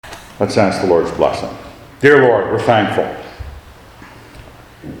Let's ask the Lord's blessing. Dear Lord, we're thankful.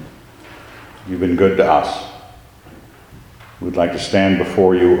 You've been good to us. We'd like to stand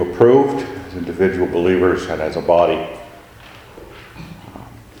before you approved as individual believers and as a body.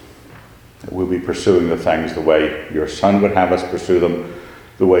 That we'll be pursuing the things the way your Son would have us pursue them,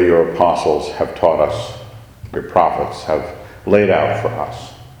 the way your apostles have taught us, your prophets have laid out for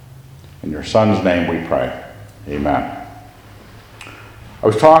us. In your Son's name we pray. Amen. I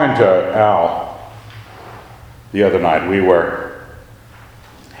was talking to Al the other night. We were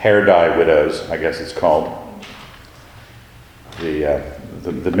hair dye widows, I guess it's called.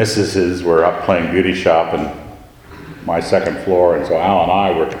 The missuses were up playing beauty shop in my second floor, and so Al and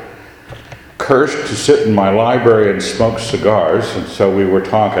I were cursed to sit in my library and smoke cigars, and so we were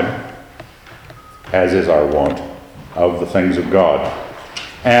talking, as is our wont, of the things of God.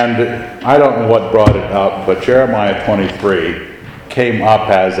 And I don't know what brought it up, but Jeremiah 23 came up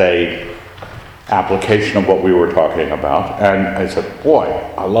as a application of what we were talking about. And I said, boy,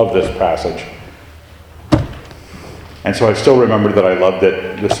 I love this passage. And so I still remembered that I loved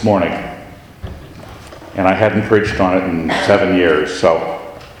it this morning. And I hadn't preached on it in 7 years.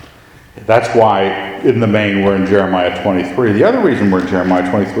 So that's why, in the main, we're in Jeremiah 23. The other reason we're in Jeremiah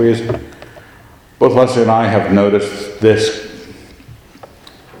 23 is both Leslie and I have noticed this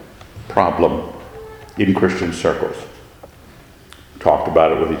problem in Christian circles. Talked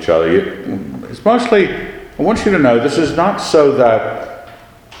about it with each other. It's mostly, I want you to know, this is not so that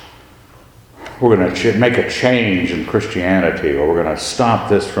we're going to make a change in Christianity, or we're going to stop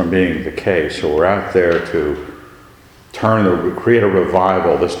this from being the case, or we're out there to create a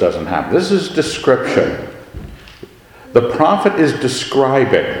revival. This doesn't happen. This is description. The prophet is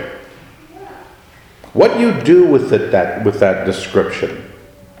describing. What you do with it, with that description,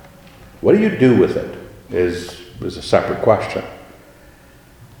 what do you do with it is a separate question.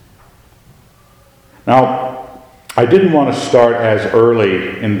 Now, I didn't want to start as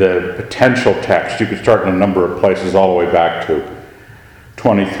early in the potential text. You could start in a number of places all the way back to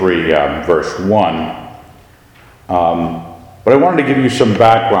 23 verse 1. But I wanted to give you some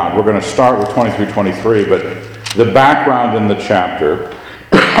background. We're going to start with 23, but the background in the chapter.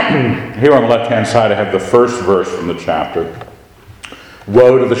 Here on the left-hand side I have the first verse from the chapter.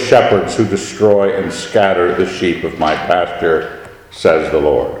 Woe to the shepherds who destroy and scatter the sheep of my pasture, says the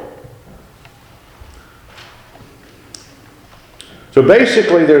Lord. So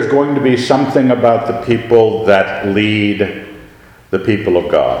basically there's going to be something about the people that lead the people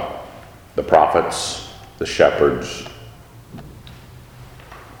of God. The prophets, the shepherds.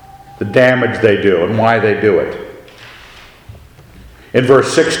 The damage they do and why they do it. In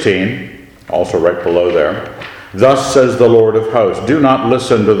verse 16, also right below there, thus says the Lord of hosts, do not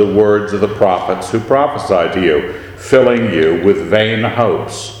listen to the words of the prophets who prophesy to you, filling you with vain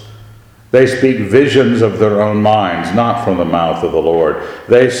hopes. They speak visions of their own minds, not from the mouth of the Lord.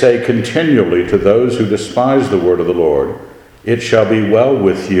 They say continually to those who despise the word of the Lord, it shall be well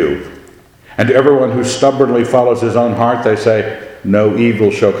with you. And to everyone who stubbornly follows his own heart, they say, no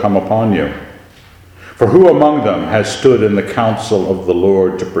evil shall come upon you. For who among them has stood in the counsel of the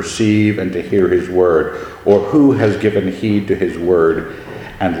Lord to perceive and to hear his word? Or who has given heed to his word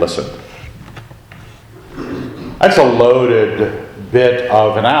and listened? That's a loaded bit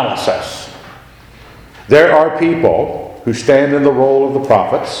of analysis. There are people who stand in the role of the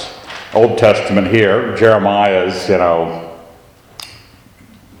prophets. Old Testament here, Jeremiah's,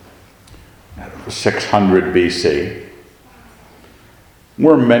 600 BC.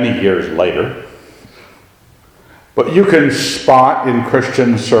 We're many years later. But you can spot in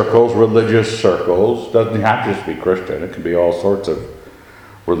Christian circles, religious circles, doesn't have to just be Christian, it can be all sorts of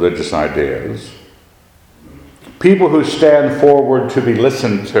religious ideas. People who stand forward to be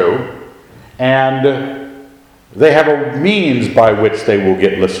listened to, and they have a means by which they will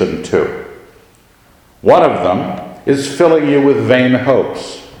get listened to. One of them is filling you with vain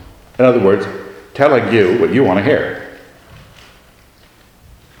hopes. In other words, telling you what you want to hear.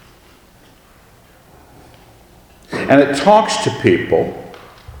 And it talks to people,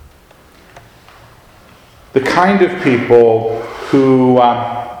 the kind of people who,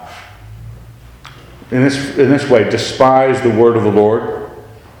 in this way, despise the word of the Lord.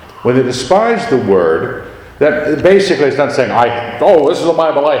 When they despise the word, that basically it's not saying, this is the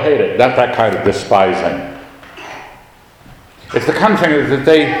Bible, I hate it. Not that kind of despising. It's the kind of thing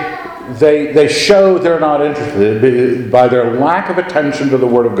that they show they're not interested. By their lack of attention to the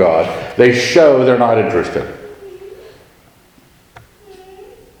Word of God, they show they're not interested.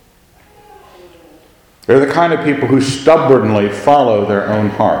 They're the kind of people who stubbornly follow their own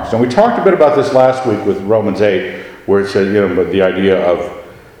hearts. And we talked a bit about this last week with Romans 8, where it said, the idea of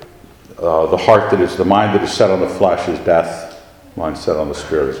The heart that is, the mind that is set on the flesh is death. Mind set on the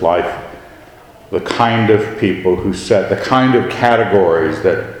spirit is life. The kind of people who set, the kind of categories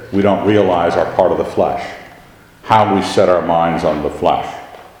that we don't realize are part of the flesh. How we set our minds on the flesh.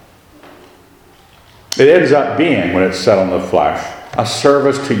 It ends up being, when it's set on the flesh, a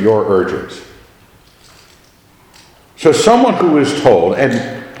service to your urges. So someone who is told,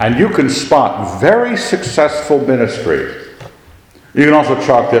 and you can spot very successful ministries. You can also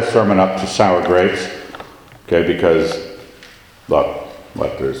chalk this sermon up to sour grapes, okay, because, look,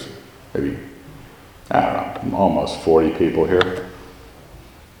 there's maybe, I don't know, almost 40 people here.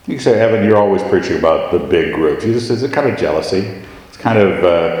 You can say, Evan, you're always preaching about the big groups. Is it kind of jealousy? It's kind of,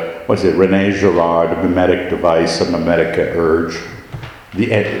 Rene Girard, a mimetic device, a mimetic urge,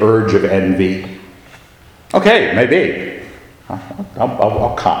 the urge of envy. Okay, maybe.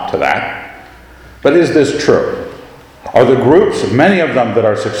 I'll cop to that. But is this true? Are the groups, many of them that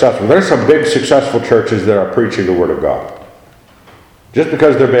are successful, there's some big successful churches that are preaching the Word of God. Just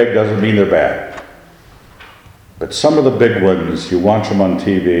because they're big doesn't mean they're bad. But some of the big ones, you watch them on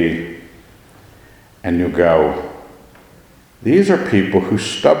TV and you go, these are people who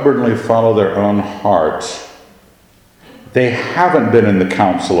stubbornly follow their own hearts. They haven't been in the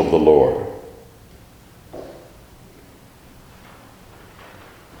counsel of the Lord.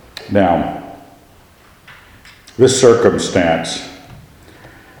 Now, this circumstance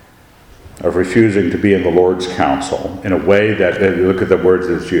of refusing to be in the Lord's counsel in a way that, look at the words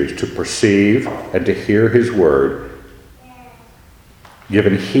that's used, to perceive and to hear his word,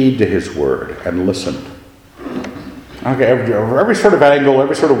 given heed to his word, and listened. Okay, every sort of angle,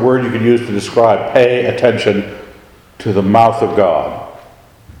 every sort of word you can use to describe, pay attention to the mouth of God.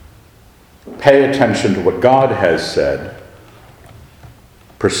 Pay attention to what God has said.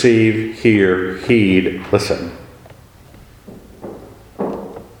 Perceive, hear, heed, listen.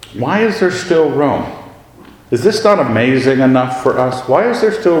 Why is there still room? Is this not amazing enough for us? Why is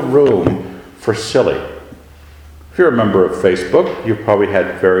there still room for silly? If you're a member of Facebook, you've probably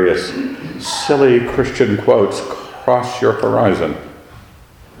had various silly Christian quotes cross your horizon.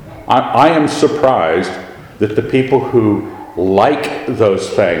 I am surprised that the people who like those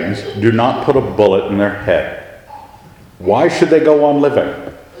things do not put a bullet in their head. Why should they go on living?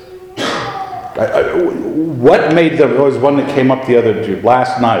 What made them? There was one that came up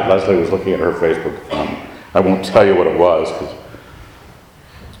last night. Leslie was looking at her Facebook account. I won't tell you what it was because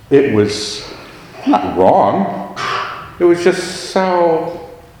it was not wrong. It was just so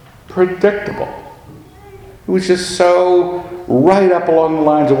predictable. It was just so right up along the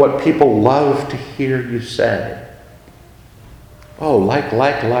lines of what people love to hear you say. Oh, like.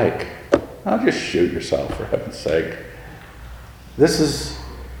 I'll just shoot yourself, for heaven's sake. This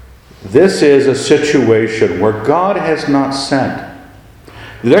is a situation where God has not sent.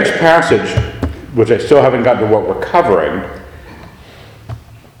 The next passage, which I still haven't gotten to what we're covering,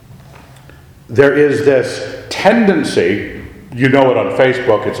 there is this tendency, you know it on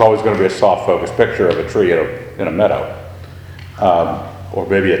Facebook, it's always going to be a soft focus picture of a tree in a meadow. Or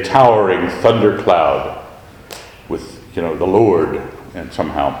maybe a towering thundercloud with, the Lord, and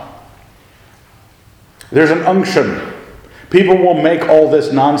somehow. There's an unction. People will make all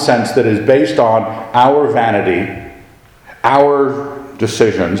this nonsense that is based on our vanity, our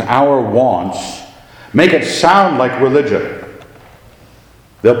decisions, our wants, make it sound like religion.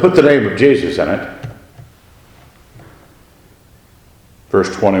 They'll put the name of Jesus in it.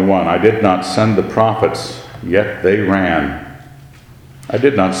 Verse 21, I did not send the prophets, yet they ran. I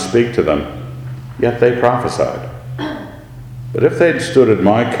did not speak to them, yet they prophesied. But if they'd stood at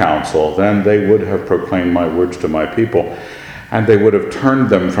my counsel, then they would have proclaimed my words to my people, and they would have turned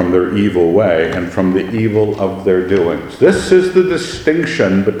them from their evil way and from the evil of their doings. This is the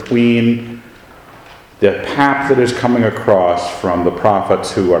distinction between the path that is coming across from the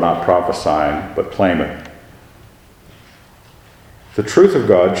prophets who are not prophesying, but claim it. The truth of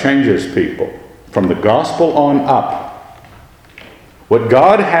God changes people from the gospel on up. What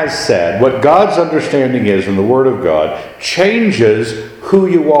God has said, what God's understanding is in the Word of God, changes who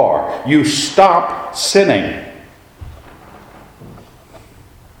you are. You stop sinning.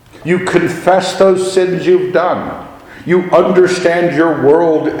 You confess those sins you've done. You understand your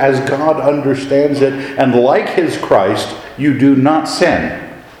world as God understands it. And like his Christ, you do not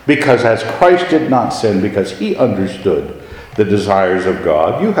sin. Because as Christ did not sin, because he understood the desires of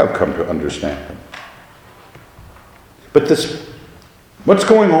God, you have come to understand him. But what's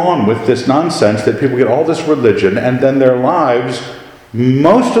going on with this nonsense that people get all this religion and then their lives,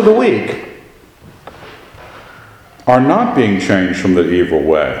 most of the week, are not being changed from the evil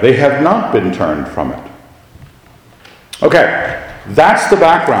way. They have not been turned from it. Okay, That's the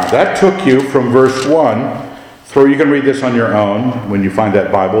background. That took you from verse 1 through, you can read this on your own when you find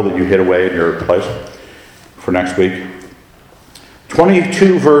that Bible that you hid away in your place for next week.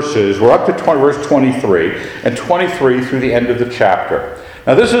 22 verses. We're up to verse 23, and 23 through the end of the chapter.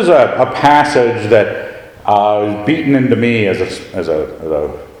 Now this is a passage that was beaten into me as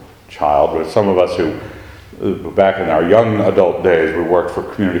a child. With some of us who, back in our young adult days, we worked for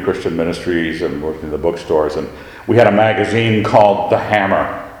Community Christian Ministries and worked in the bookstores, and we had a magazine called The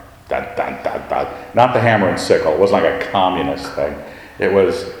Hammer. Not The Hammer and Sickle. It wasn't like a communist thing. It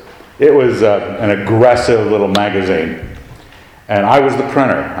was an aggressive little magazine. And I was the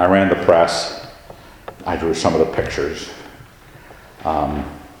printer. I ran the press. I drew some of the pictures. And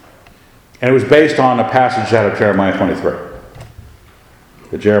it was based on a passage out of Jeremiah 23.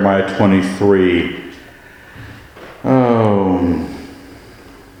 The Jeremiah 23,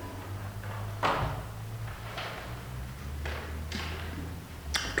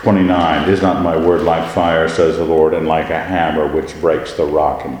 29. Is not my word like fire, says the Lord, and like a hammer which breaks the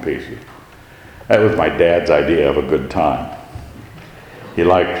rock in pieces? That was my dad's idea of a good time. He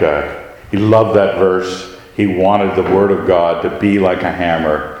loved that verse. He wanted the Word of God to be like a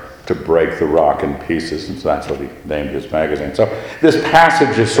hammer to break the rock in pieces, and so that's what he named his magazine. So this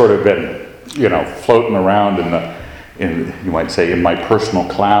passage has sort of been, floating around in you might say, in my personal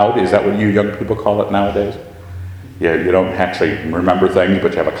cloud. Is that what you young people call it nowadays? Yeah, you don't actually remember things,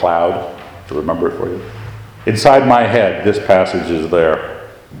 but you have a cloud to remember it for you. Inside my head, this passage is there.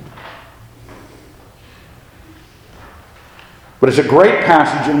 But it's a great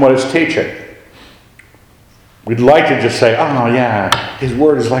passage in what it's teaching. We'd like to just say, oh yeah, his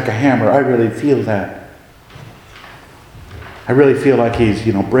word is like a hammer. I really feel that. I really feel like he's,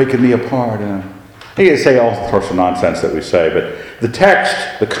 breaking me apart. He can say all sorts of nonsense that we say, but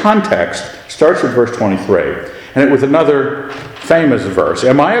the context starts with verse 23, and it with another famous verse.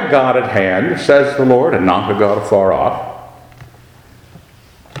 Am I a God at hand, says the Lord, and not a God afar off?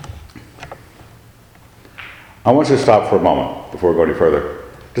 I want you to stop for a moment before we go any further.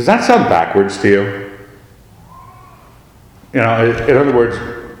 Does that sound backwards to you? In other words,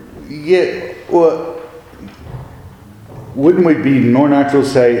 wouldn't we be more natural to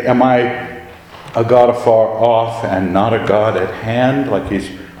say, am I a God afar off and not a God at hand, like he's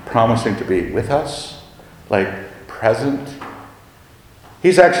promising to be with us, like present?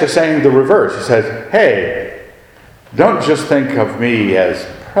 He's actually saying the reverse. He says, hey, don't just think of me as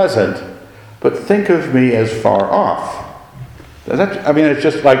present, but think of me as far off. It's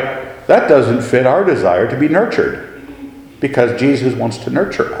just like, that doesn't fit our desire to be nurtured, because Jesus wants to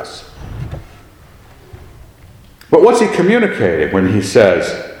nurture us. But what's he communicating when he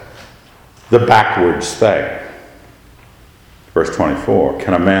says the backwards thing? Verse 24,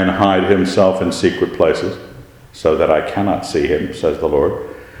 can a man hide himself in secret places so that I cannot see him, says the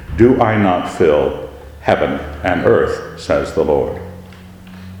Lord? Do I not fill heaven and earth, says the Lord?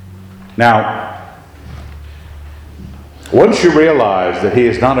 Now, once you realize that he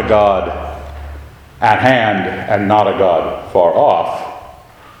is not a God at hand and not a God far off,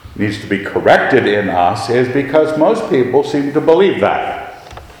 needs to be corrected in us, is because most people seem to believe that.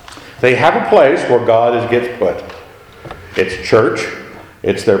 They have a place where God gets put. It's church.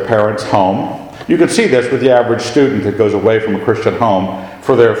 It's their parents' home. You can see this with the average student that goes away from a Christian home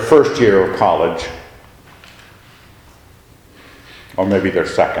for their first year of college. Or maybe their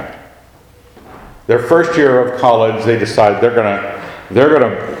second. Their first year of college, they decide they're going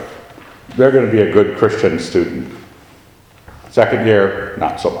to be a good Christian student. Second year,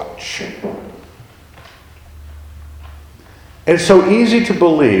 not so much. It's so easy to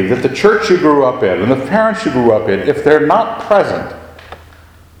believe that the church you grew up in and the parents you grew up in, if they're not present,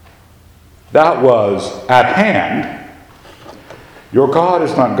 that was at hand. Your God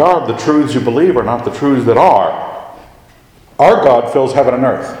is not God. The truths you believe are not the truths that are. Our God fills heaven and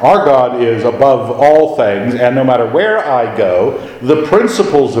earth. Our God is above all things, and no matter where I go, the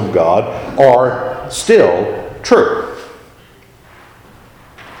principles of God are still true.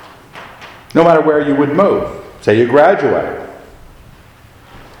 No matter where you would move. Say you graduate.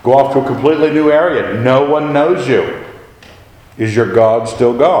 Go off to a completely new area. No one knows you. Is your God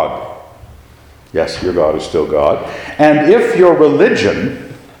still God? Yes, your God is still God. And if your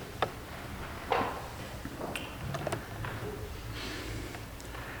religion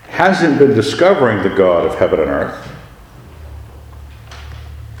hasn't been discovering the God of heaven and earth,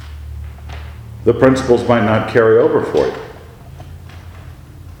 the principles might not carry over for you.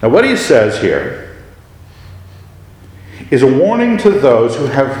 Now, what he says here is a warning to those who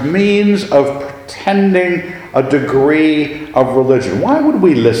have means of pretending a degree of religion. Why would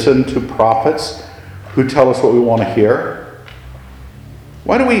we listen to prophets who tell us what we want to hear?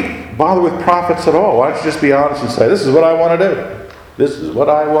 Why do we bother with prophets at all? Why don't you just be honest and say, this is what I want to do. This is what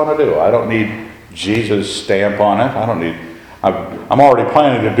I want to do. I don't need Jesus' stamp on it. I'm already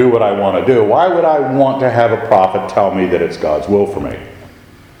planning to do what I want to do. Why would I want to have a prophet tell me that it's God's will for me?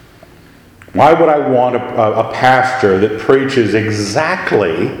 Why would I want a pastor that preaches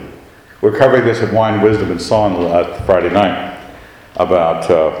exactly, we're covering this at Wine, Wisdom, and Song Friday night, about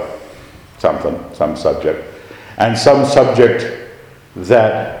some subject, and some subject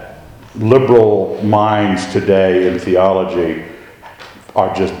that liberal minds today in theology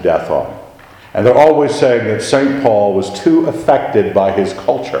are just death on. And they're always saying that St. Paul was too affected by his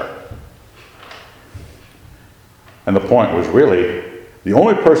culture. And the point was really, the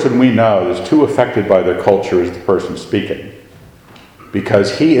only person we know that's too affected by their culture is the person speaking.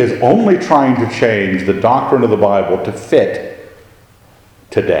 Because he is only trying to change the doctrine of the Bible to fit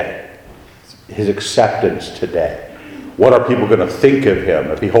today. His acceptance today. What are people going to think of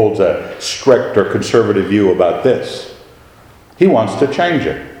him if he holds a strict or conservative view about this? He wants to change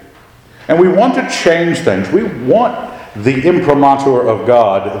it. And we want to change things. We want the imprimatur of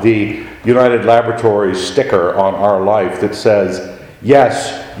God, the United Laboratories sticker on our life that says,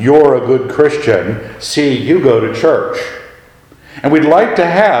 yes, you're a good Christian. See, you go to church. And we'd like to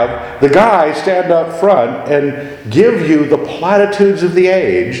have the guy stand up front and give you the platitudes of the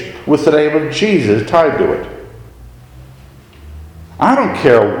age with the name of Jesus tied to it. I don't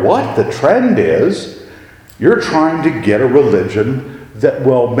care what the trend is. You're trying to get a religion that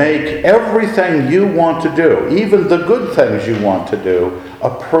will make everything you want to do, even the good things you want to do,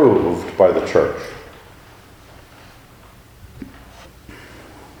 approved by the church.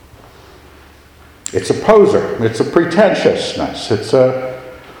 It's a poser. It's a pretentiousness.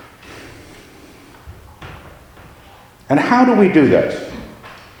 And how do we do this?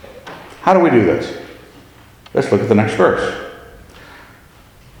 How do we do this? Let's look at the next verse.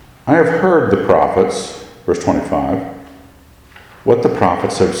 I have heard the prophets, verse 25, what the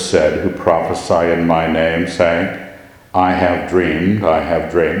prophets have said who prophesy in my name, saying, I have dreamed, I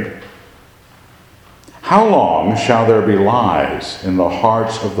have dreamed. How long shall there be lies in the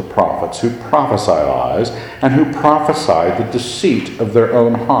hearts of the prophets who prophesy lies and who prophesy the deceit of their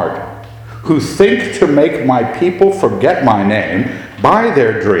own heart, who think to make my people forget my name by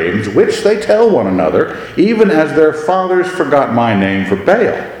their dreams, which they tell one another, even as their fathers forgot my name for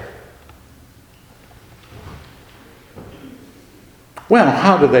Baal? Well,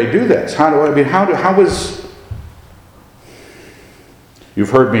 how do they do this?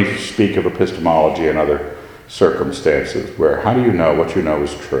 You've heard me speak of epistemology and other circumstances where how do you know what you know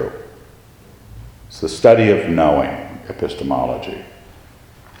is true? It's the study of knowing, epistemology.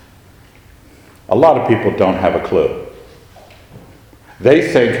 A lot of people don't have a clue.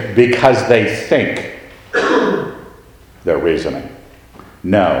 They think because they think they're reasoning.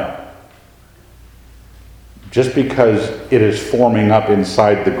 No. Just because it is forming up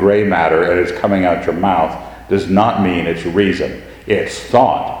inside the gray matter and it's coming out your mouth does not mean it's reason. It's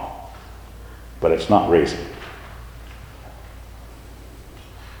thought, but it's not reason.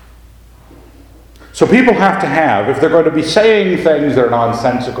 So people have to have, if they're going to be saying things that are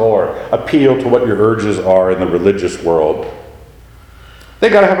nonsensical or appeal to what your urges are in the religious world, they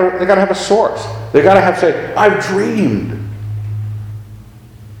got to have a source. They got to have say, I've dreamed.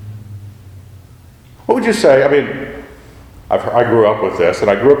 What would you say? I mean, I grew up with this, and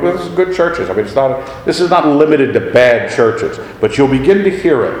I grew up with good churches. I mean, this is not limited to bad churches, but you'll begin to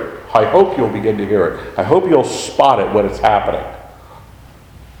hear it. I hope you'll begin to hear it. I hope you'll spot it when it's happening.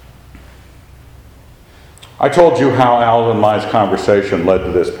 I told you how Al and my conversation led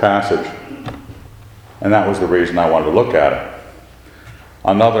to this passage, and that was the reason I wanted to look at it.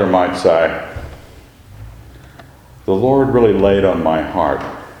 Another might say, the Lord really laid on my heart.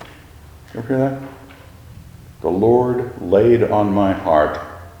 You ever hear that? The Lord laid on my heart.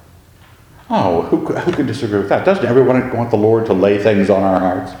 Oh, who could disagree with that? Doesn't everyone want the Lord to lay things on our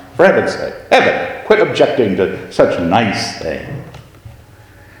hearts? For heaven's sake. Heaven, quit objecting to such nice things.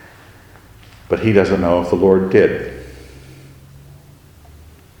 But he doesn't know if the Lord did.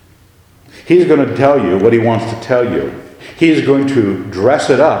 He's going to tell you what he wants to tell you. He's going to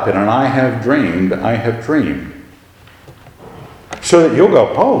dress it up in an I have dreamed, I have dreamed. So that you'll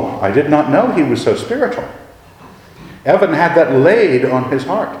go, oh, I did not know he was so spiritual. Evan had that laid on his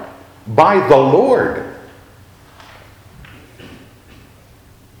heart by the Lord.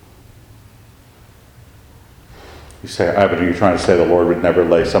 You say, Evan, are you trying to say the Lord would never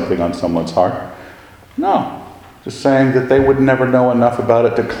lay something on someone's heart? No. Just saying that they would never know enough about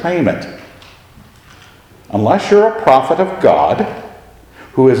it to claim it. Unless you're a prophet of God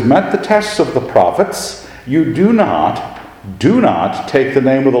who has met the tests of the prophets, you do not Do not take the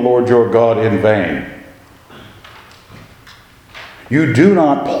name of the Lord your God in vain. You do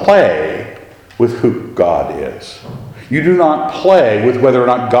not play with who God is. You do not play with whether or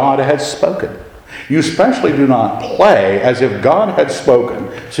not God has spoken. You especially do not play as if God had spoken,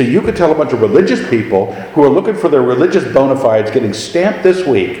 so you could tell a bunch of religious people who are looking for their religious bona fides getting stamped this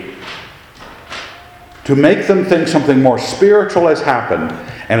week to make them think something more spiritual has happened,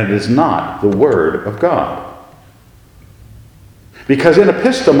 and it is not the Word of God. Because in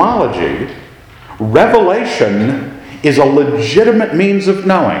epistemology, revelation is a legitimate means of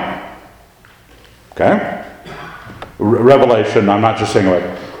knowing. Okay? Revelation, I'm not just saying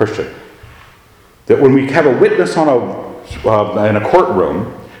about Christian. That when we have a witness in a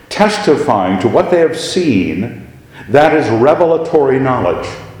courtroom testifying to what they have seen, that is revelatory knowledge.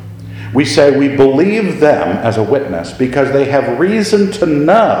 We say we believe them as a witness because they have reason to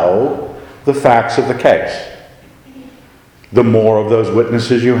know the facts of the case. The more of those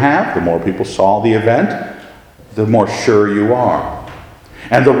witnesses you have, the more people saw the event, the more sure you are.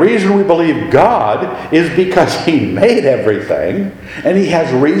 And the reason we believe God is because He made everything, and He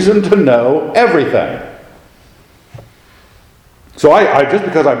has reason to know everything. So I just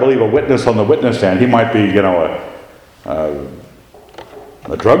because I believe a witness on the witness stand, he might be, a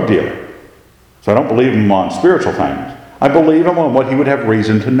drug dealer. So I don't believe him on spiritual things. I believe him on what he would have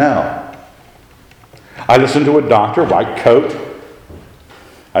reason to know. I listen to a doctor, white coat.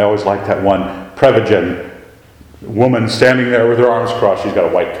 I always like that one Prevagen woman standing there with her arms crossed. She's got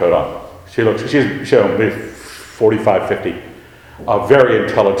a white coat on. She's 45, 50. Very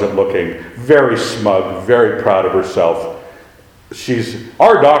intelligent looking, very smug, very proud of herself.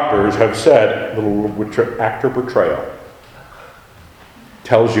 Our doctors have said, little actor portrayal.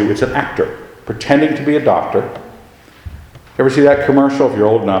 Tells you it's an actor pretending to be a doctor. Ever see that commercial? If you're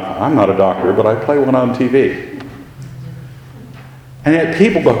old enough, I'm not a doctor, but I play one on TV. And yet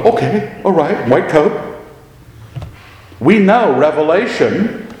people go, okay, all right, white coat. We know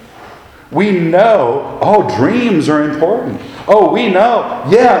revelation. We know, dreams are important. We know,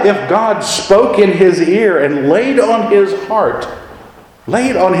 if God spoke in his ear and laid on his heart,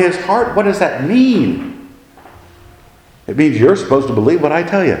 what does that mean? It means you're supposed to believe what I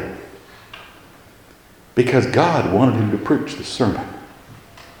tell you. Because God wanted him to preach this sermon.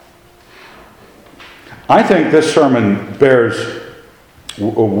 I think this sermon bears,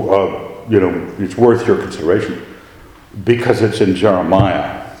 it's worth your consideration because it's in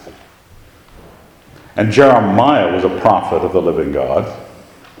Jeremiah. And Jeremiah was a prophet of the living God.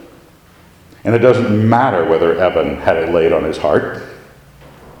 And it doesn't matter whether Evan had it laid on his heart,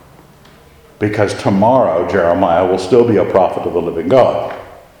 because tomorrow Jeremiah will still be a prophet of the living God.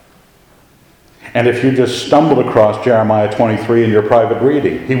 And if you just stumbled across Jeremiah 23 in your private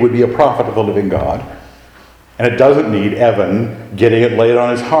reading, he would be a prophet of the living God. And it doesn't need Evan getting it laid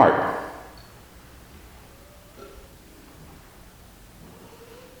on his heart.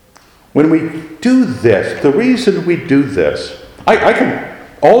 When we do this, the reason we do this,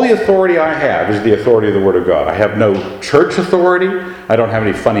 all the authority I have is the authority of the Word of God. I have no church authority. I don't have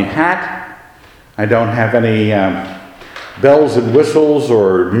any funny hat. I don't have any bells and whistles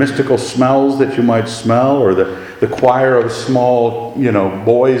or mystical smells that you might smell, or the choir of small,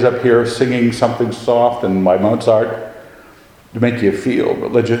 boys up here singing something soft and by Mozart to make you feel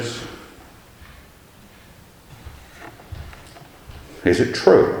religious. Is it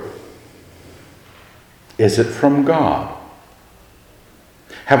true? Is it from God?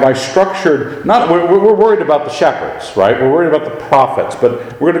 Have I structured, we're worried about the shepherds, right? We're worried about the prophets,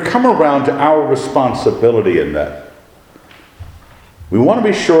 but we're going to come around to our responsibility in that. We want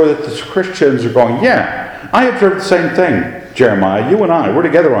to be sure that the Christians are going, I observed the same thing, Jeremiah. You and I, we're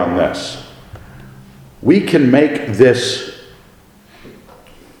together on this. We can make this,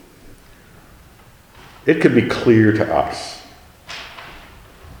 it can be clear to us.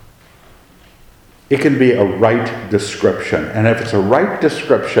 It can be a right description. And if it's a right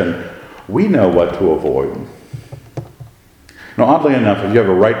description, we know what to avoid. Now, oddly enough, if you have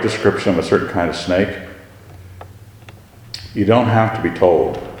a right description of a certain kind of snake, you don't have to be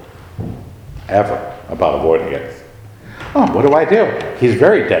told ever about avoiding it. What do I do? He's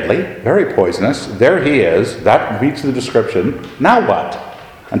very deadly, very poisonous. There he is. That meets the description. Now what?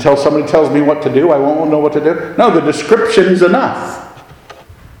 Until somebody tells me what to do, I won't know what to do. No, the description is enough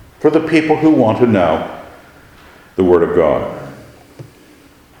for the people who want to know the Word of God.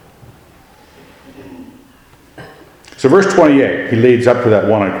 So verse 28, he leads up to that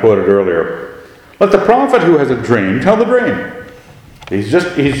one I quoted earlier. Let the prophet who has a dream tell the dream. He's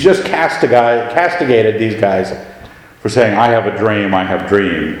just castigated these guys for saying, I have a dream, I have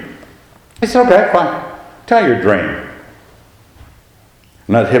dreamed. He said, okay, fine. Tell your dream.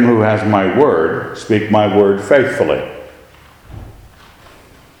 Let him who has my word speak my word faithfully.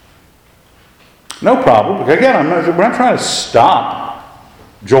 No problem. Again, we're not trying to stop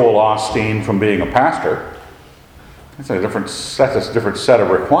Joel Osteen from being a pastor. That's a different set of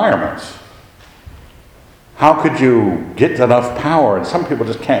requirements. How could you get enough power? And some people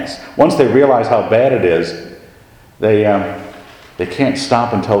just can't. Once they realize how bad it is, they can't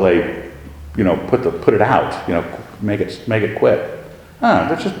stop until they, put it out. Make it quit.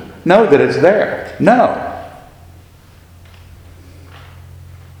 Let's just know that it's there. No.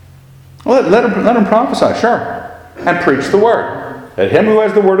 Well, let him prophesy, sure, and preach the word. Let him who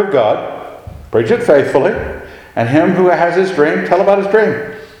has the word of God preach it faithfully, and him who has his dream tell about his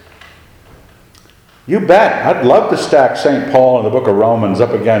dream. You bet. I'd love to stack St. Paul in the book of Romans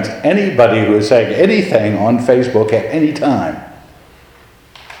up against anybody who is saying anything on Facebook at any time.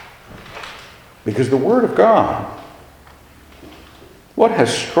 Because the word of God, what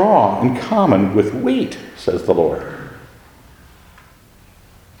has straw in common with wheat, says the Lord.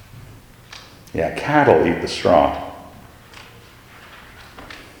 Yeah, cattle eat the straw.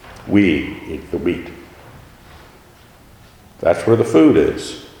 We eat the wheat. That's where the food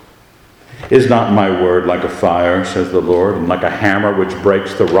is. Is not my word like a fire, says the Lord, and like a hammer which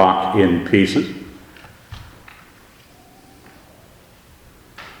breaks the rock in pieces?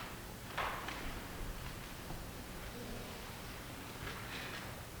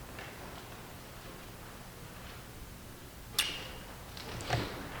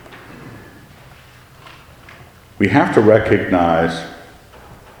 We have to recognize,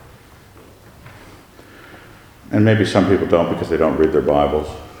 and maybe some people don't because they don't read their Bibles.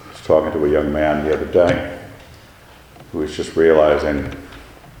 I was talking to a young man the other day who was just realizing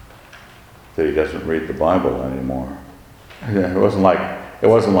that he doesn't read the Bible anymore. It wasn't like,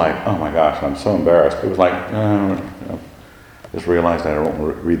 oh my gosh, I'm so embarrassed. It was like, just realized I don't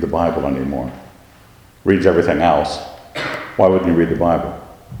read the Bible anymore. Reads everything else. Why wouldn't you read the Bible?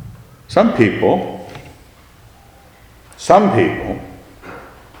 Some people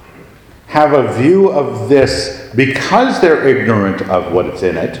have a view of this because they're ignorant of what's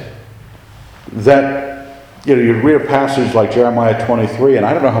in it, that, you read a passage like Jeremiah 23, and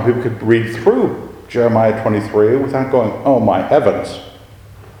I don't know how people could read through Jeremiah 23 without going, oh my heavens,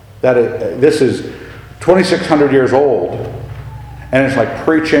 this is 2,600 years old, and it's like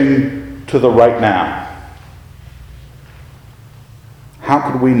preaching to the right now.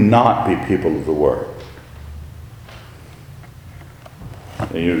 How could we not be people of the Word?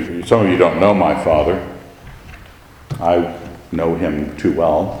 Some of you don't know my father. I know him too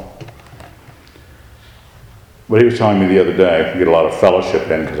well. But he was telling me the other day, I get a lot of fellowship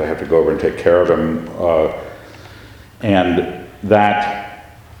in because I have to go over and take care of him. And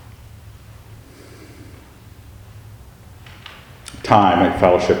that time,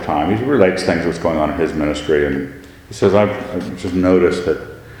 fellowship time, he relates things what's going on in his ministry. And he says, I've just noticed that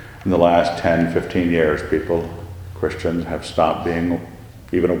in the last 10, 15 years, Christians have stopped being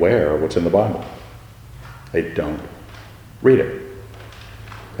even aware of what's in the Bible. They don't read it.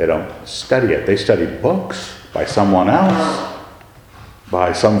 They don't study it. They study books by someone else,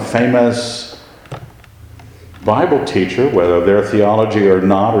 by some famous Bible teacher, whether they're theology or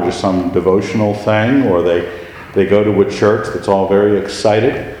not, or just some devotional thing, or they go to a church that's all very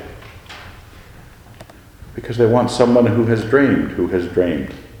excited because they want someone who has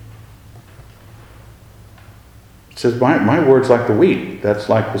dreamed. It says, my word's like the wheat. That's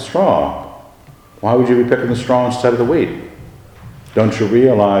like the straw. Why would you be picking the straw instead of the wheat? Don't you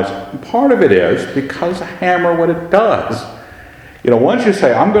realize part of it is because a hammer, what it does. Once you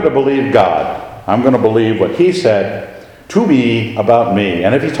say, I'm going to believe God, I'm going to believe what he said to me about me,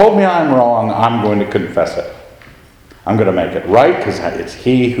 and if he told me I'm wrong, I'm going to confess it. I'm going to make it right because it's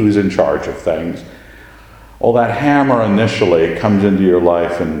he who's in charge of things. Well, that hammer initially comes into your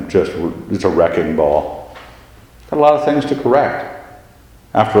life and just it's a wrecking ball. Got a lot of things to correct.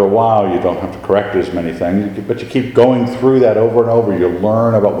 After a while, you don't have to correct as many things, but you keep going through that over and over. You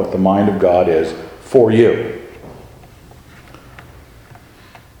learn about what the mind of God is for you.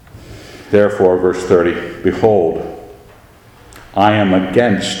 Therefore, verse 30, behold, I am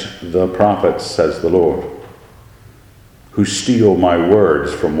against the prophets, says the Lord, who steal my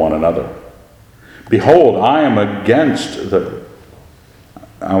words from one another. Behold, I am against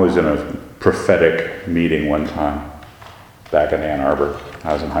I was in a prophetic meeting one time back in Ann Arbor.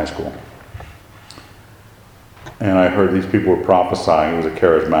 I was in high school. And I heard these people were prophesying. It was a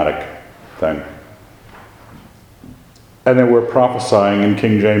charismatic thing. And they were prophesying in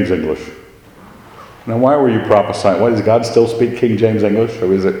King James English. Now, why were you prophesying? Why does God still speak King James English?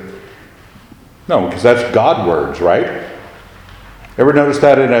 Or is it? No, because that's God words, right? Ever notice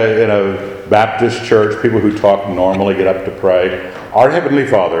that in a Baptist church, people who talk normally get up to pray, Our Heavenly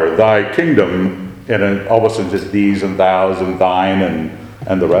Father, Thy kingdom, and all of a sudden it's these and thous and thine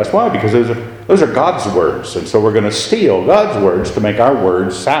and the rest. Why? Because those are God's words, and so we're going to steal God's words to make our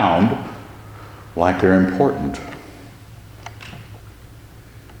words sound like they're important.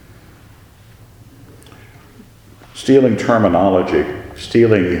 Stealing terminology,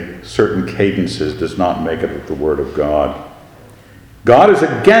 stealing certain cadences does not make it the Word of God. God is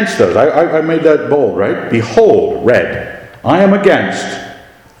against those. I made that bold, right? Behold, red, I am against.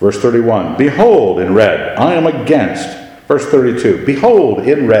 Verse 31, behold, in red, I am against. Verse 32, behold,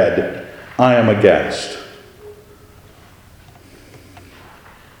 in red, I am against.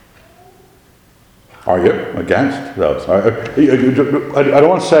 Are you against those? I don't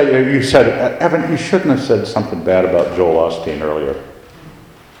want to say, you said, Evan, you shouldn't have said something bad about Joel Osteen earlier.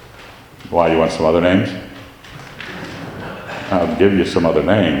 Why, you want some other names? I'll give you some other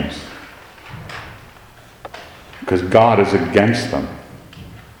names. Because God is against them.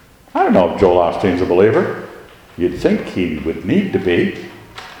 I don't know if Joel Osteen's a believer. You'd think he would need to be.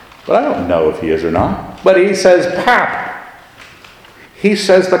 But I don't know if he is or not. But he says pap. He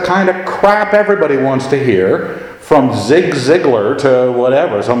says the kind of crap everybody wants to hear, from Zig Ziglar to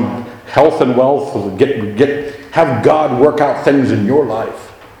whatever, some health and wealth, have God work out things in your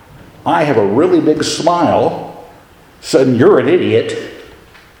life. I have a really big smile saying you're an idiot.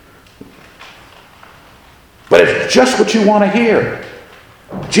 But it's just what you want to hear.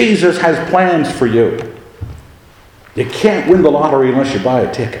 Jesus has plans for you. You can't win the lottery unless you buy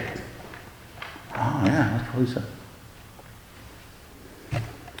a ticket. Oh yeah, that's what he said.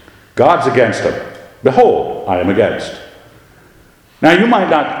 God's against them. Behold, I am against. Now you might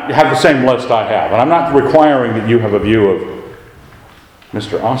not have the same list I have, and I'm not requiring that you have a view of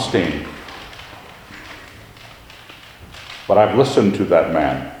Mr. Osteen. But I've listened to that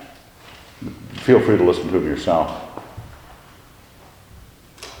man. Feel free to listen to him yourself.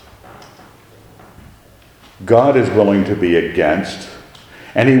 God is willing to be against,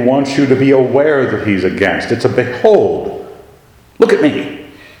 and he wants you to be aware that he's against. It's a behold. Look at me.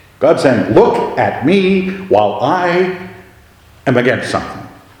 God's saying, look at me while I am against something.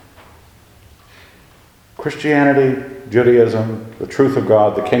 Christianity, Judaism, the truth of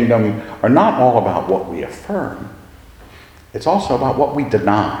God, the kingdom are not all about what we affirm. It's also about what we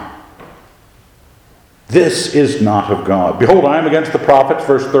deny. This is not of God. Behold, I am against the prophets,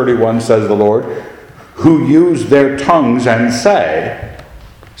 verse 31 says the Lord, who use their tongues and say,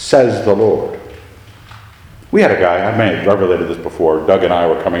 says the Lord. We had a guy, I may have related this before, Doug and I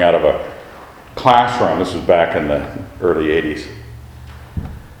were coming out of a classroom, this was back in the early 80s,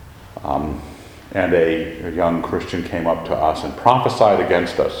 and a young Christian came up to us and prophesied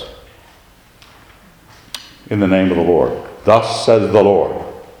against us in the name of the Lord. Thus says the Lord,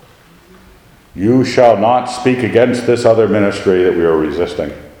 you shall not speak against this other ministry that we are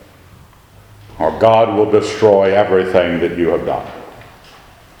resisting, or God will destroy everything that you have done.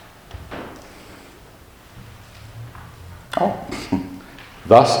 Oh,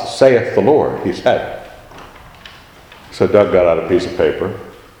 thus saith the Lord, he said. So Doug got out a piece of paper,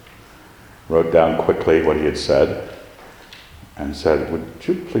 wrote down quickly what he had said, and said, would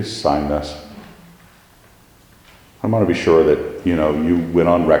you please sign this? I want to be sure that, you went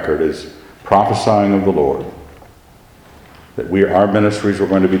on record as prophesying of the Lord, that our ministries were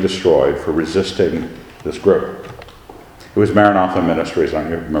going to be destroyed for resisting this group. It was Maranatha Ministries, I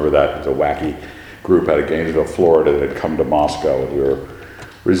don't remember that. It was a wacky group out of Gainesville, Florida that had come to Moscow, and we were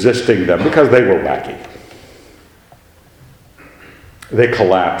resisting them because they were wacky. They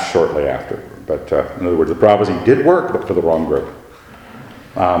collapsed shortly after. But in other words, the prophecy did work, but for the wrong group.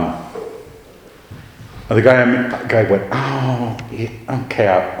 The guy went, oh,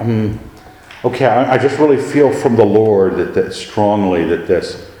 okay, I just really feel from the Lord that strongly that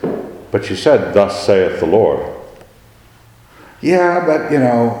this, but you said, thus saith the Lord. Yeah, but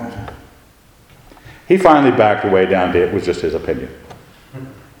he finally backed away down to it was just his opinion.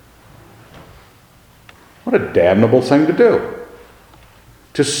 What a damnable thing to do.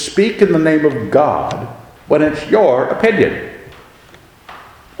 To speak in the name of God when it's your opinion.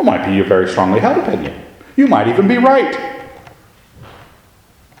 It might be your very strongly held opinion. You might even be right.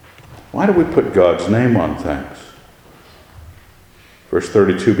 Why do we put God's name on things? Verse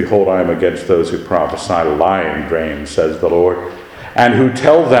 32, behold, I am against those who prophesy lying dreams, says the Lord, and who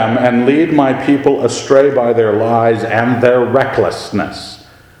tell them and lead my people astray by their lies and their recklessness.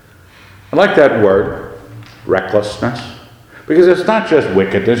 I like that word, recklessness, because it's not just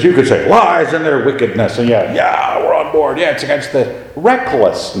wickedness. You could say lies and their wickedness, and yeah, we're on board. Yeah, it's against the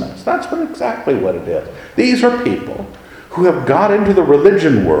recklessness. That's exactly what it is. These are people who have got into the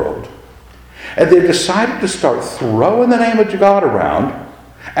religion world, and they've decided to start throwing the name of God around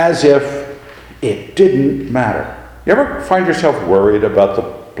as if it didn't matter. You ever find yourself worried about the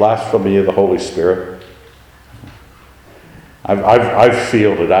blasphemy of the Holy Spirit? I've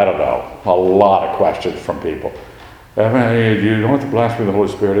fielded, I don't know, a lot of questions from people. Do you know what the blasphemy of the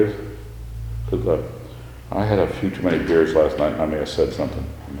Holy Spirit is? Because I had a few too many beers last night and I may have said something.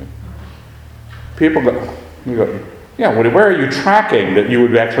 People go, yeah, where are you tracking that you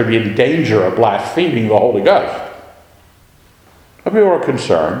would actually be in danger of blaspheming the Holy Ghost? People are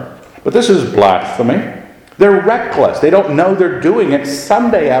concerned, but this is blasphemy. They're reckless. They don't know they're doing it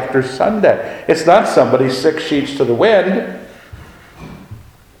Sunday after Sunday. It's not somebody 6 sheets to the wind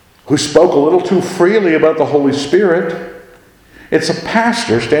who spoke a little too freely about the Holy Spirit. It's a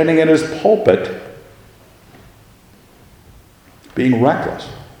pastor standing in his pulpit being reckless.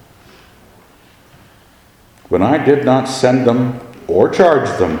 When I did not send them or charge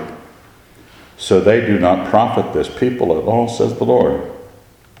them, so they do not profit this people at all, says the Lord.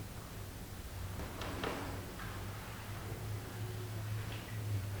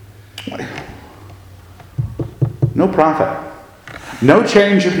 No profit. No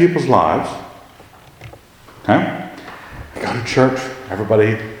change in people's lives. Okay? You go to church,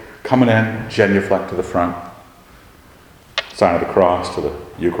 everybody coming in, genuflect to the front. Sign of the cross to the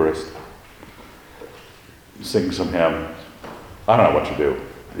Eucharist. Sing some hymns. I don't know what you do.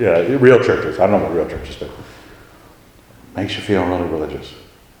 Yeah, real churches. I don't know what real churches do. Makes you feel really religious.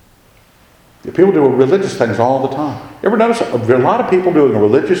 People do religious things all the time. You ever notice a lot of people doing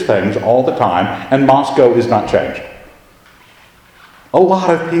religious things all the time, and Moscow is not changed? A lot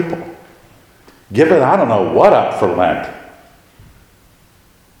of people. Giving, I don't know what up for Lent.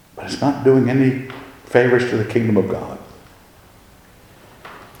 But it's not doing any favors to the kingdom of God.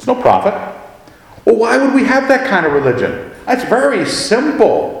 It's no profit. Well, why would we have that kind of religion? That's very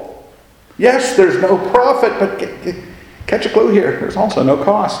simple. Yes, there's no profit, but catch a clue here. There's also no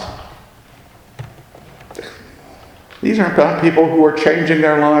cost. These aren't not people who are changing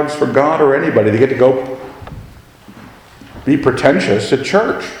their lives for God or anybody. They get to go be pretentious at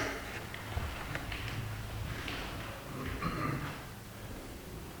church.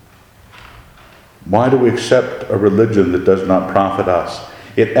 Why do we accept a religion that does not profit us?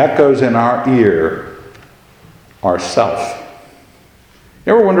 It echoes in our ear ourself.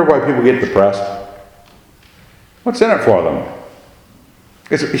 You ever wonder why people get depressed? What's in it for them?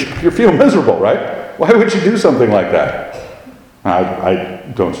 You feel miserable, right? Why would you do something like that?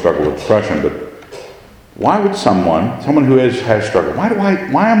 I don't struggle with depression, but why would someone who has struggled,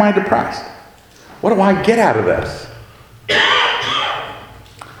 why am I depressed? What do I get out of this?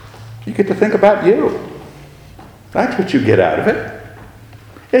 You get to think about you. That's what you get out of it.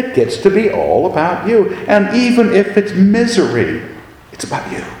 It gets to be all about you. And even if it's misery, it's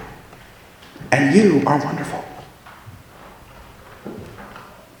about you. And you are wonderful.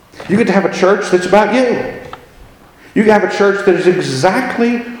 You get to have a church that's about you. You can have a church that is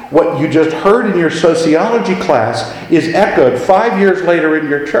exactly what you just heard in your sociology class is echoed 5 years later in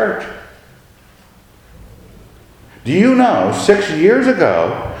your church. Do you know, 6 years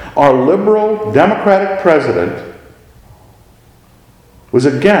ago, our liberal Democratic president was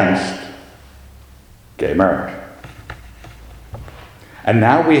against gay marriage. And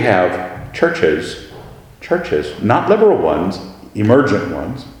now we have churches, not liberal ones, emergent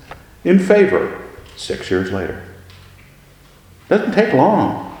ones, in favor 6 years later. Doesn't take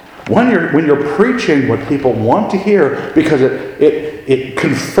long. When you're preaching what people want to hear because it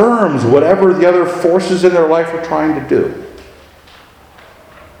confirms whatever the other forces in their life are trying to do.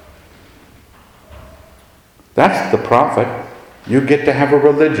 That's the profit. You get to have a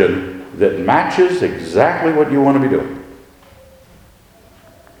religion that matches exactly what you want to be doing.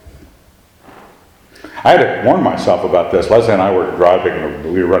 I had to warn myself about this. Leslie and I were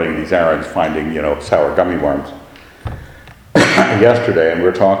driving, we were running these errands, finding, sour gummy worms yesterday, and we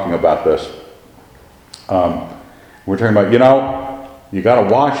were talking about this. We're talking about, you got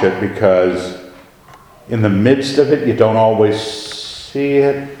to watch it because in the midst of it, you don't always see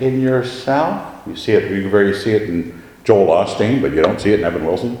it in yourself. You see it in Joel Osteen, but you don't see it in Evan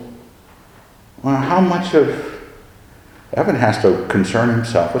Wilson. Well, how much of Evan has to concern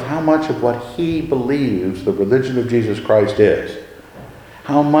himself with how much of what he believes the religion of Jesus Christ is.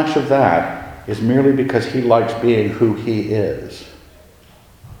 How much of that is merely because he likes being who he is?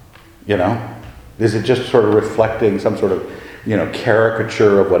 Is it just sort of reflecting some sort of,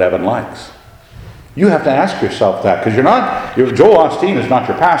 caricature of what Evan likes? You have to ask yourself that, because Joel Osteen is not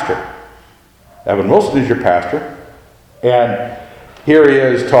your pastor. Evan Wilson is your pastor. And Here he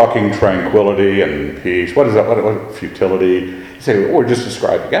is talking tranquility and peace. What is that? What futility? You say, we're just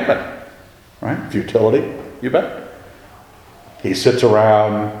describing heaven, right? Futility, you bet. He sits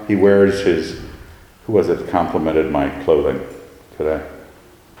around, he wears his, who was it that complimented my clothing today?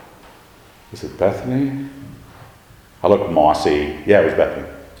 Was it Bethany? I look mossy. Yeah, it was Bethany.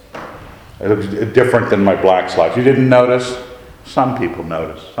 It looks different than my black slacks. You didn't notice? Some people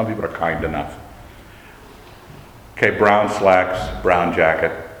notice. Some people are kind enough. Okay, brown slacks, brown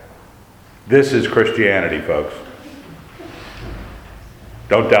jacket. This is Christianity, folks.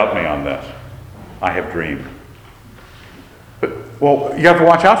 Don't doubt me on this. I have dreamed. But, well, you have to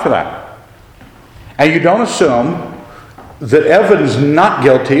watch out for that. And you don't assume that Evan's not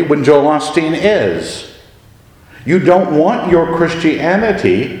guilty when Joel Osteen is. You don't want your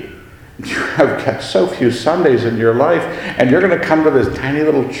Christianity. You have got so few Sundays in your life, and you're going to come to this tiny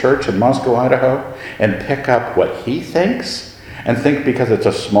little church in Moscow, Idaho, and pick up what he thinks, and think because it's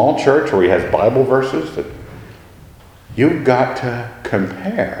a small church where he has Bible verses that you've got to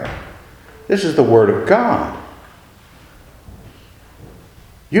compare. This is the Word of God.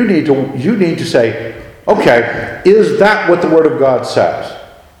 You need to say, okay, is that what the Word of God says?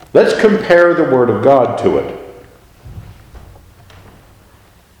 Let's compare the Word of God to it.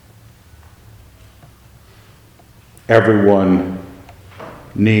 Everyone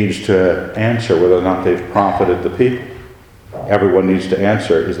needs to answer whether or not they've profited the people. Everyone needs to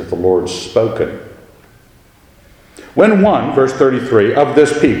answer, is that the Lord's spoken? When one, verse 33, of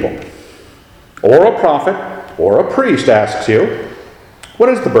this people, or a prophet, or a priest asks you, what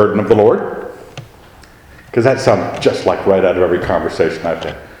is the burden of the Lord? Because that sounds just like right out of every conversation I've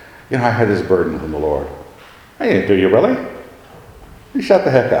had. You know, I had this burden from the Lord. Hey, do you really? You shut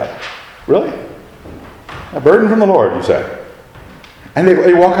the heck up. Really? A burden from the Lord, you say. And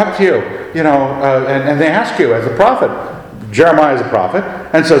they walk up to you, and they ask you as a prophet. Jeremiah is a prophet,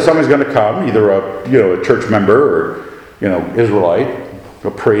 and so somebody's going to come, either a church member or Israelite,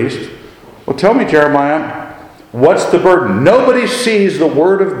 a priest. Well, tell me, Jeremiah, what's the burden? Nobody sees the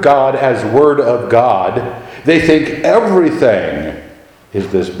Word of God as Word of God. They think everything is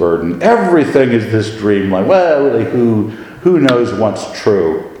this burden. Everything is this dream. Like, well, really, who knows what's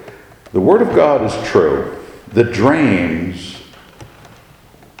true? The Word of God is true. The dreams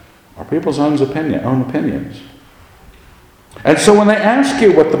are people's own opinions. And so when they ask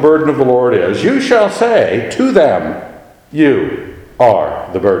you what the burden of the Lord is, you shall say to them, you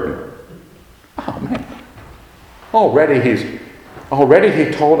are the burden. Oh, man. Already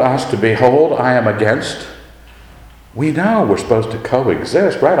he told us to behold, I am against. We know we're supposed to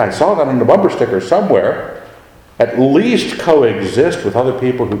coexist, right? I saw that on the bumper sticker somewhere. At least coexist with other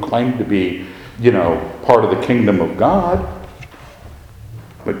people who claim to be, part of the kingdom of God.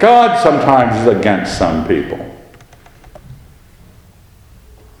 But God sometimes is against some people.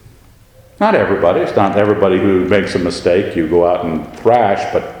 Not everybody. It's not everybody who makes a mistake you go out and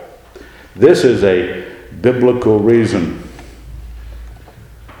thrash, but this is a biblical reason.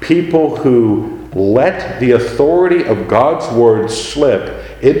 People who let the authority of God's word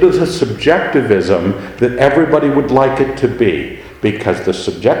slip into the subjectivism that everybody would like it to be, because the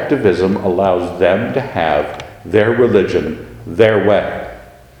subjectivism allows them to have their religion their way.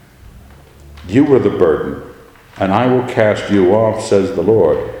 You are the burden, and I will cast you off, says the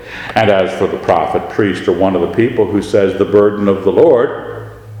Lord. And as for the prophet, priest, or one of the people who says the burden of the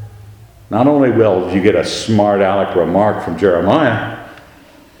Lord, not only will you get a smart aleck remark from Jeremiah,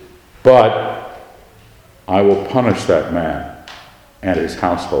 but I will punish that man and his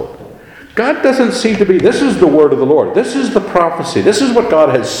household. God doesn't seem to be, this is the word of the Lord. This is the prophecy. This is what God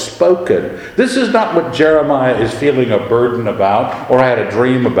has spoken. This is not what Jeremiah is feeling a burden about or had a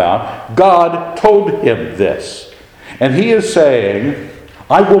dream about. God told him this. And he is saying,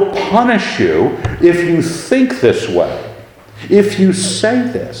 I will punish you if you think this way. If you say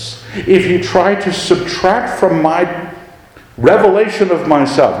this. If you try to subtract from my revelation of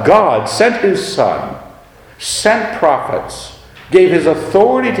myself. God sent his Son, sent prophets, gave his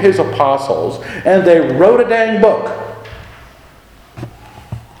authority to his apostles, and they wrote a dang book.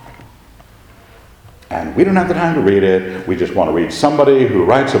 And we don't have the time to read it. We just want to read somebody who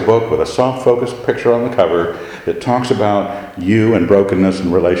writes a book with a soft focus picture on the cover that talks about you and brokenness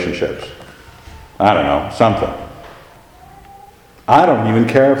and relationships. I don't know, something. I don't even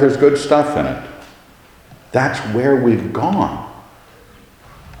care if there's good stuff in it. That's where we've gone.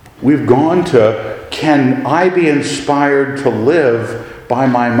 We've gone to, can I be inspired to live by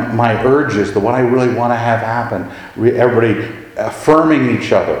my urges, what I really want to have happen? Everybody affirming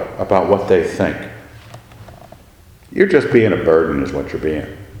each other about what they think. You're just being a burden is what you're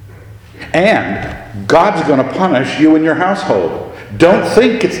being. And God's going to punish you and your household. Don't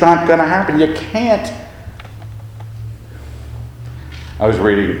think it's not going to happen. You can't. I was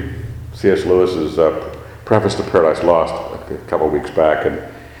reading C.S. Lewis's Preface to Paradise Lost a couple of weeks back, and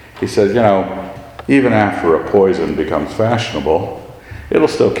he says, even after a poison becomes fashionable, it'll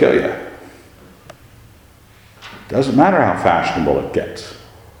still kill you. Doesn't matter how fashionable it gets.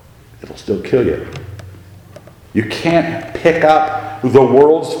 It'll still kill you. You can't pick up the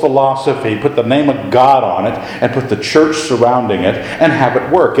world's philosophy, put the name of God on it, and put the church surrounding it, and have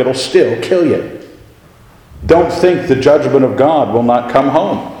it work. It'll still kill you. Don't think the judgment of God will not come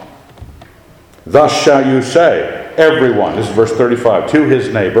home. Thus shall you say, everyone, this is verse 35, to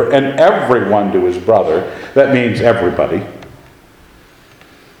his neighbor, and everyone to his brother. That means everybody.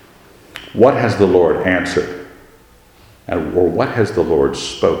 What has the Lord answered? Or what has the Lord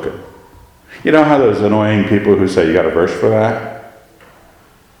spoken? You know how those annoying people who say, you got a verse for that?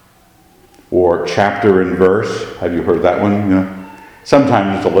 Or chapter and verse? Have you heard that one?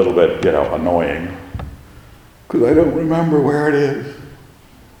 Sometimes it's a little bit, annoying. Because I don't remember where it is.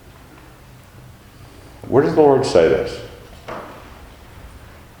 Where does the Lord say this?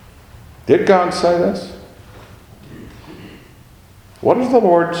 Did God say this? What has the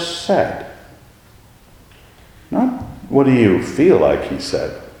Lord said? Not what do you feel like he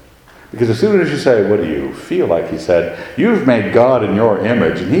said? Because as soon as you say, what do you feel like he said, you've made God in your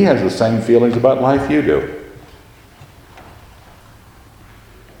image, and he has the same feelings about life you do.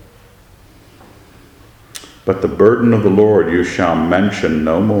 But the burden of the Lord you shall mention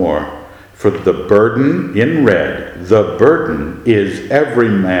no more. For the burden, in red, the burden is every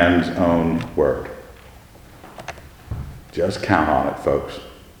man's own word. Just count on it, folks.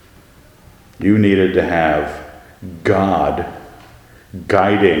 You needed to have God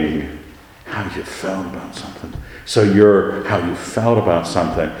guiding how you felt about something. So how you felt about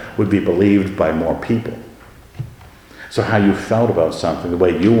something would be believed by more people. So how you felt about something, the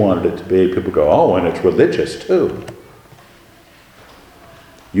way you wanted it to be, people go, oh, and it's religious too.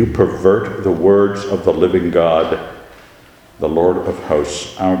 You pervert the words of the living God, the Lord of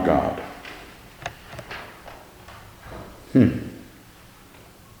hosts, our God. We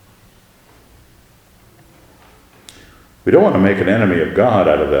don't want to make an enemy of God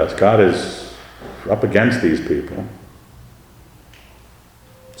out of this. God is up against these people.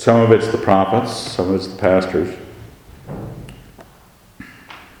 Some of it's the prophets, some of it's the pastors.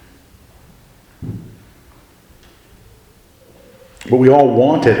 But we all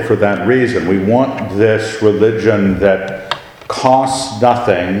want it for that reason. We want this religion that costs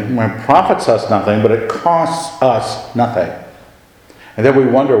nothing. It profits us nothing, but it costs us nothing. And then we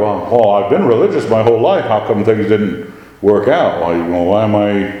wonder, well, I've been religious my whole life. How come things didn't work out? Well, why am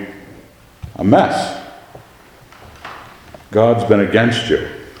I a mess? God's been against you.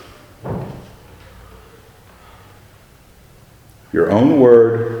 Your own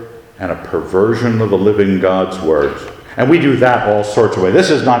word and a perversion of the living God's words. And we do that all sorts of ways. This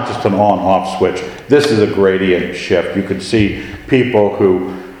is not just an on-off switch. This is a gradient shift. You can see people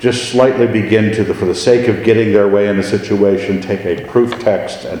who just slightly begin to, for the sake of getting their way in a situation, take a proof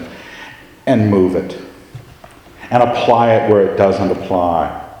text and move it. And apply it where it doesn't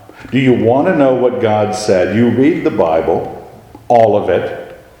apply. Do you want to know what God said? You read the Bible, all of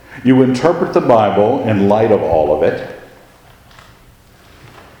it. You interpret the Bible in light of all of it.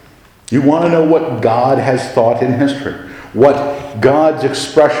 You want to know what God has thought in history. What God's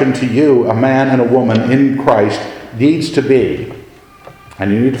expression to you, a man and a woman in Christ, needs to be.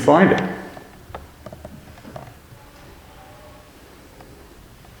 And you need to find it.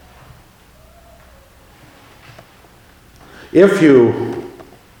 If you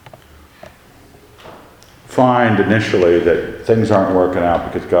find initially that things aren't working out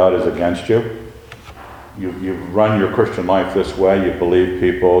because God is against you, you've run your Christian life this way, you believe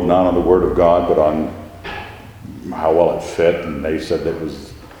people not on the Word of God, but on how well it fit, and they said it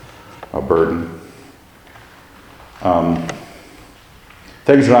was a burden.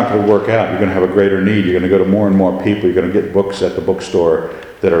 Things are not going to work out. You're going to have a greater need. You're going to go to more and more people. You're going to get books at the bookstore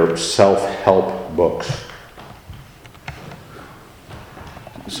that are self-help books.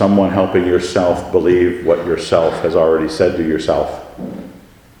 Someone helping yourself believe what yourself has already said to yourself.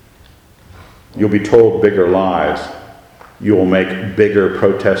 You'll be told bigger lies. You will make bigger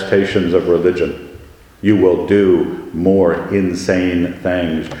protestations of religion. You will do more insane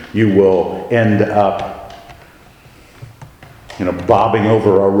things. You will end up, bobbing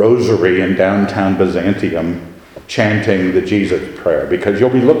over a rosary in downtown Byzantium, chanting the Jesus prayer, because you'll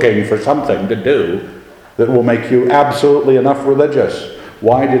be looking for something to do that will make you absolutely enough religious.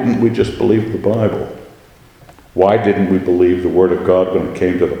 Why didn't we just believe the Bible? Why didn't we believe the Word of God when it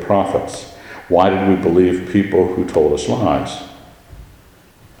came to the prophets? Why did we believe people who told us lies?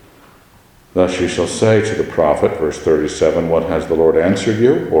 Thus you shall say to the prophet, verse 37, what has the Lord answered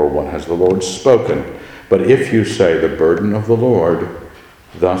you, or what has the Lord spoken? But if you say, the burden of the Lord,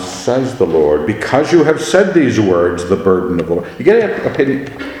 thus says the Lord, because you have said these words, the burden of the Lord. You get an opinion?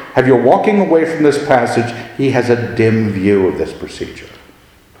 Have you walking away from this passage, he has a dim view of this procedure.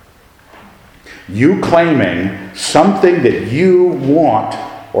 You claiming something that you want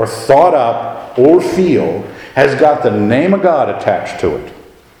or thought up or feel has got the name of God attached to it.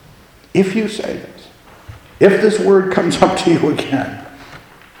 If you say this, if this word comes up to you again,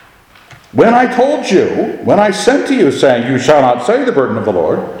 when I told you, when I sent to you saying, you shall not say the burden of the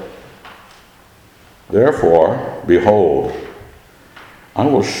Lord, therefore, behold, I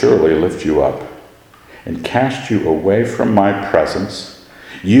will surely lift you up and cast you away from my presence,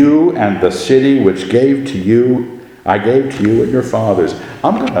 you and the city which I gave to you and your fathers.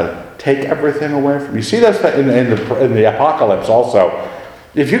 I'm going to take everything away from you. See, that's in the Apocalypse also.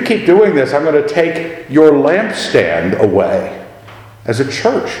 If you keep doing this, I'm going to take your lampstand away as a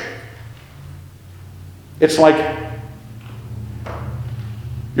church. It's like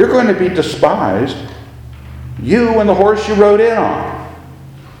you're going to be despised, you and the horse you rode in on.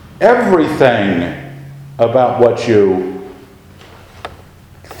 Everything about what you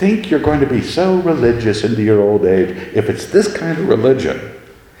think you're going to be so religious into your old age, if it's this kind of religion,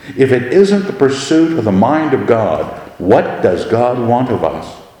 if it isn't the pursuit of the mind of God, what does God want of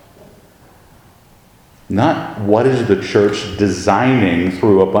us? Not what is the church designing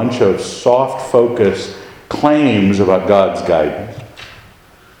through a bunch of soft focus claims about God's guidance.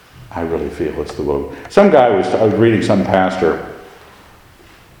 I really feel it's the will. Some guy was reading some pastor,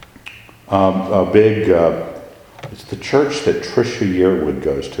 it's the church that Tricia Yearwood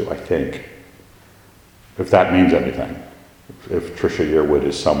goes to, I think. If that means anything. If Tricia Yearwood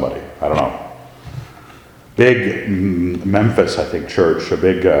is somebody. I don't know. Big Memphis, I think, church. A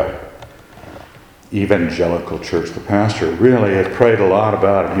big evangelical church. The pastor really has prayed a lot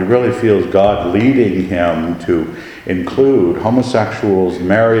about it. He really feels God leading him to include homosexuals,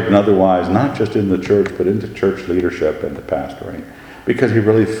 married and otherwise, not just in the church, but into church leadership and the pastoring. Because he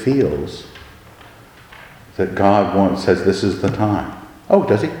really feels that God says this is the time. Oh,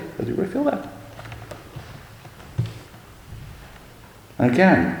 does he? Does he really feel that? And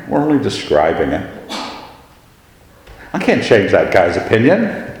again, we're only describing it. I can't change that guy's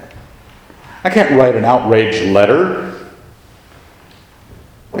opinion. I can't write an outraged letter.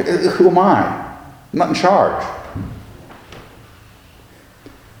 Who am I? I'm not in charge.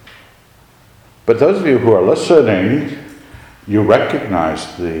 But those of you who are listening, you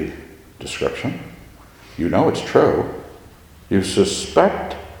recognize the description. You know it's true. You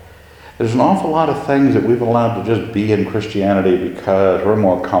suspect there's an awful lot of things that we've allowed to just be in Christianity because we're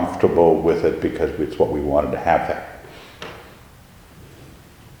more comfortable with it because it's what we wanted to have there.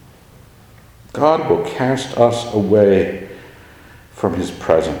 God will cast us away from his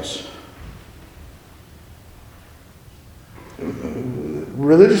presence.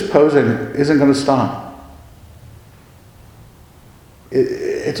 Religious posing isn't going to stop.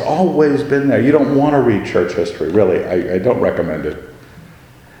 It's always been there. You don't want to read church history, really. I don't recommend it.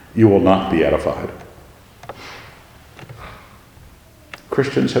 You will not be edified.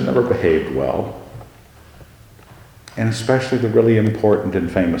 Christians have never behaved well, and especially the really important and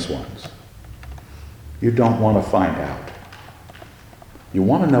famous ones. You don't want to find out. You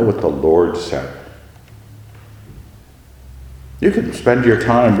want to know what the Lord said. You can spend your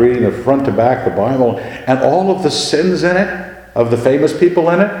time reading the front to back the Bible and all of the sins in it, of the famous people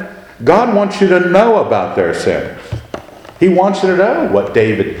in it. God wants you to know about their sins. He wants you to know what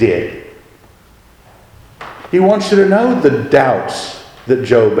David did. He wants you to know the doubts that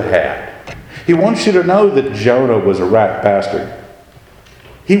Job had. He wants you to know that Jonah was a rat bastard.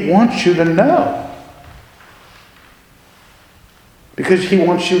 He wants you to know. Because he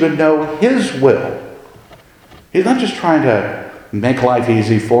wants you to know his will. He's not just trying to make life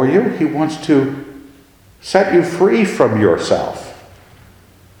easy for you. He wants to set you free from yourself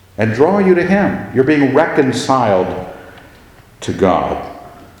and draw you to him. You're being reconciled to God.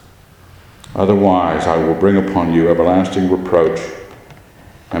 Otherwise, I will bring upon you everlasting reproach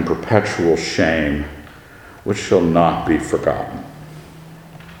and perpetual shame, which shall not be forgotten.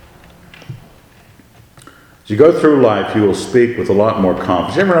 As you go through life, you will speak with a lot more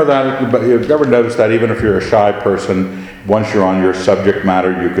confidence. You ever know that? You've ever noticed that even if you're a shy person, once you're on your subject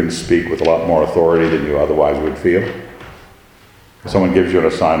matter, you can speak with a lot more authority than you otherwise would feel? If someone gives you an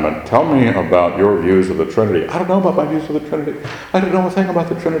assignment, tell me about your views of the Trinity. I don't know about my views of the Trinity. I don't know a thing about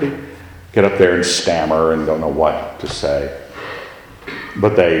the Trinity. Get up there and stammer and don't know what to say.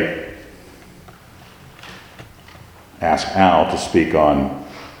 But they ask Al to speak on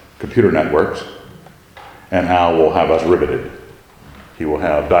computer networks, and Al will have us riveted. He will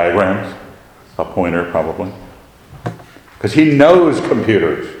have diagrams, a pointer probably, because he knows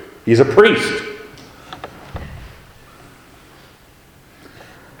computers. He's a priest.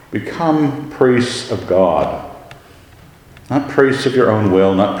 Become priests of God. Not priests of your own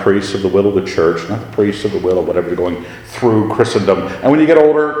will, not priests of the will of the church, not priests of the will of whatever you're going through Christendom. And when you get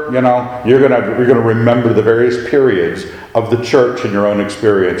older, you're going to remember the various periods of the church in your own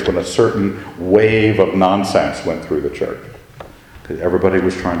experience when a certain wave of nonsense went through the church. Because everybody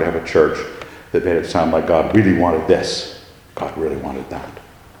was trying to have a church that made it sound like God really wanted this. God really wanted that.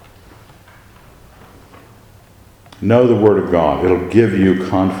 Know the Word of God. It'll give you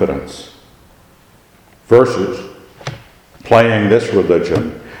confidence. Versus playing this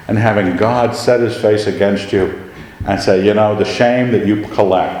religion and having God set his face against you and say, the shame that you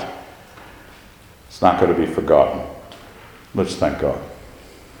collect, it's not going to be forgotten. Let's thank God.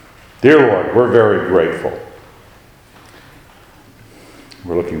 Dear Lord, we're very grateful.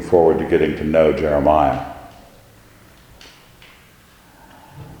 We're looking forward to getting to know Jeremiah.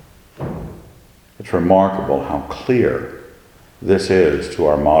 It's remarkable how clear this is to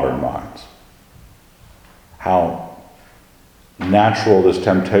our modern minds. How natural this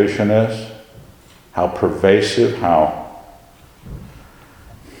temptation is, how pervasive, how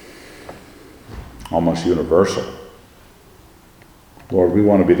almost universal. Lord, we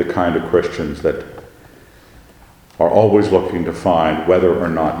want to be the kind of Christians that are always looking to find whether or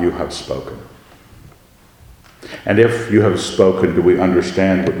not you have spoken. And if you have spoken, do we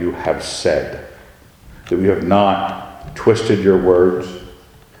understand what you have said? That we have not twisted your words,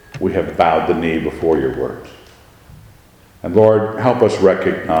 we have bowed the knee before your words. And Lord, help us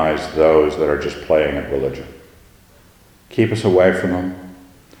recognize those that are just playing at religion. Keep us away from them.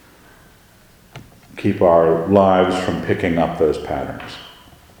 Keep our lives from picking up those patterns.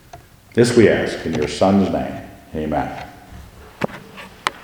 This we ask in your Son's name. Amen.